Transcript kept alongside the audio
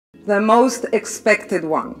the most expected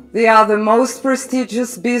one. They are the most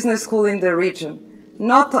prestigious business school in the region,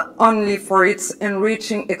 not only for its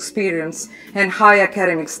enriching experience and high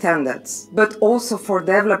academic standards, but also for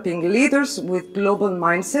developing leaders with global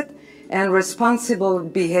mindset and responsible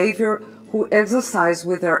behavior who exercise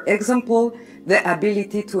with their example the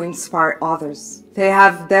ability to inspire others. They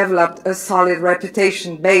have developed a solid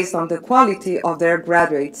reputation based on the quality of their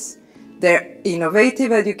graduates, their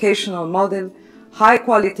innovative educational model,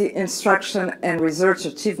 high-quality instruction and research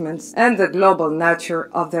achievements, and the global nature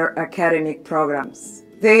of their academic programs.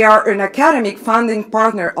 They are an academic funding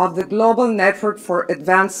partner of the Global Network for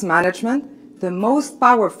Advanced Management, the most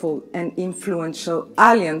powerful and influential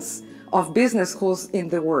alliance of business schools in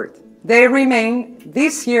the world. They remain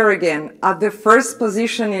this year again at the first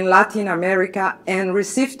position in Latin America and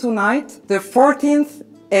received tonight the 14th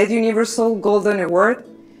Eduniversal Golden Award.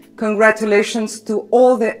 Congratulations to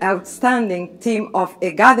all the outstanding team of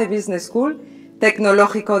EGADE Business School,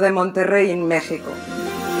 Tecnológico de Monterrey in Mexico.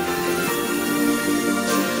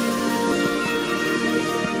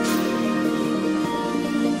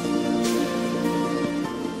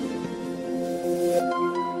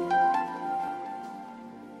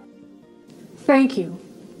 Thank you.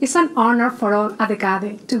 It's an honor for all at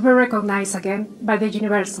EGADE to be recognized again by the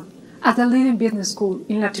Eduniversal as the leading business school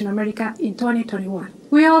in Latin America in 2021.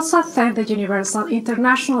 We also thank the Eduniversal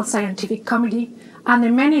International Scientific Committee and the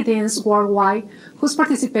many deans worldwide whose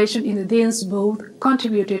participation in the Dean's Booth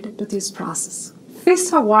contributed to this process.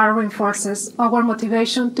 This award reinforces our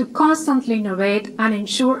motivation to constantly innovate and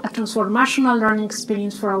ensure a transformational learning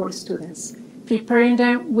experience for our students, preparing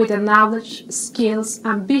them with the knowledge, skills,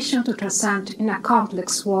 and vision to transcend in a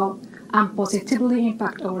complex world and positively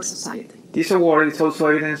impact our society. This award is also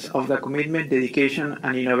evidence of the commitment, dedication,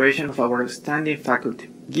 and innovation of our outstanding faculty.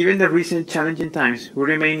 Given the recent challenging times, we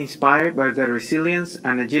remain inspired by the resilience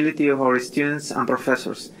and agility of our students and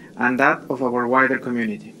professors, and that of our wider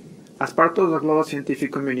community. As part of the global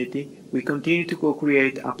scientific community, we continue to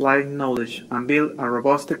co-create applied knowledge and build a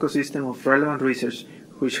robust ecosystem of relevant research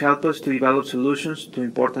which help us to develop solutions to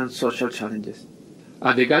important social challenges.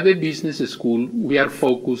 At the EGADE Business School, we are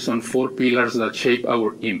focused on 4 pillars that shape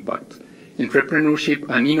our impact: entrepreneurship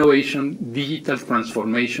and innovation, digital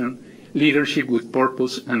transformation, leadership with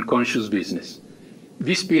purpose, and conscious business.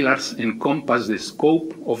 These pillars encompass the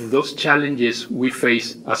scope of those challenges we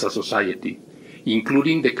face as a society,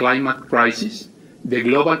 including the climate crisis, the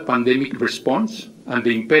global pandemic response, and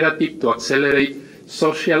the imperative to accelerate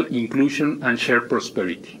social inclusion and shared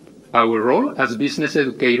prosperity. Our role as business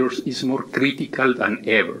educators is more critical than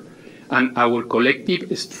ever, and our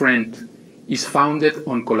collective strength is founded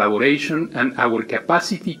on collaboration and our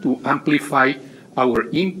capacity to amplify our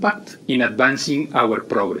impact in advancing our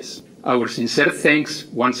progress. Our sincere thanks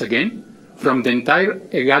once again from the entire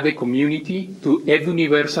EGADE community to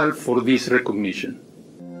Eduniversal for this recognition.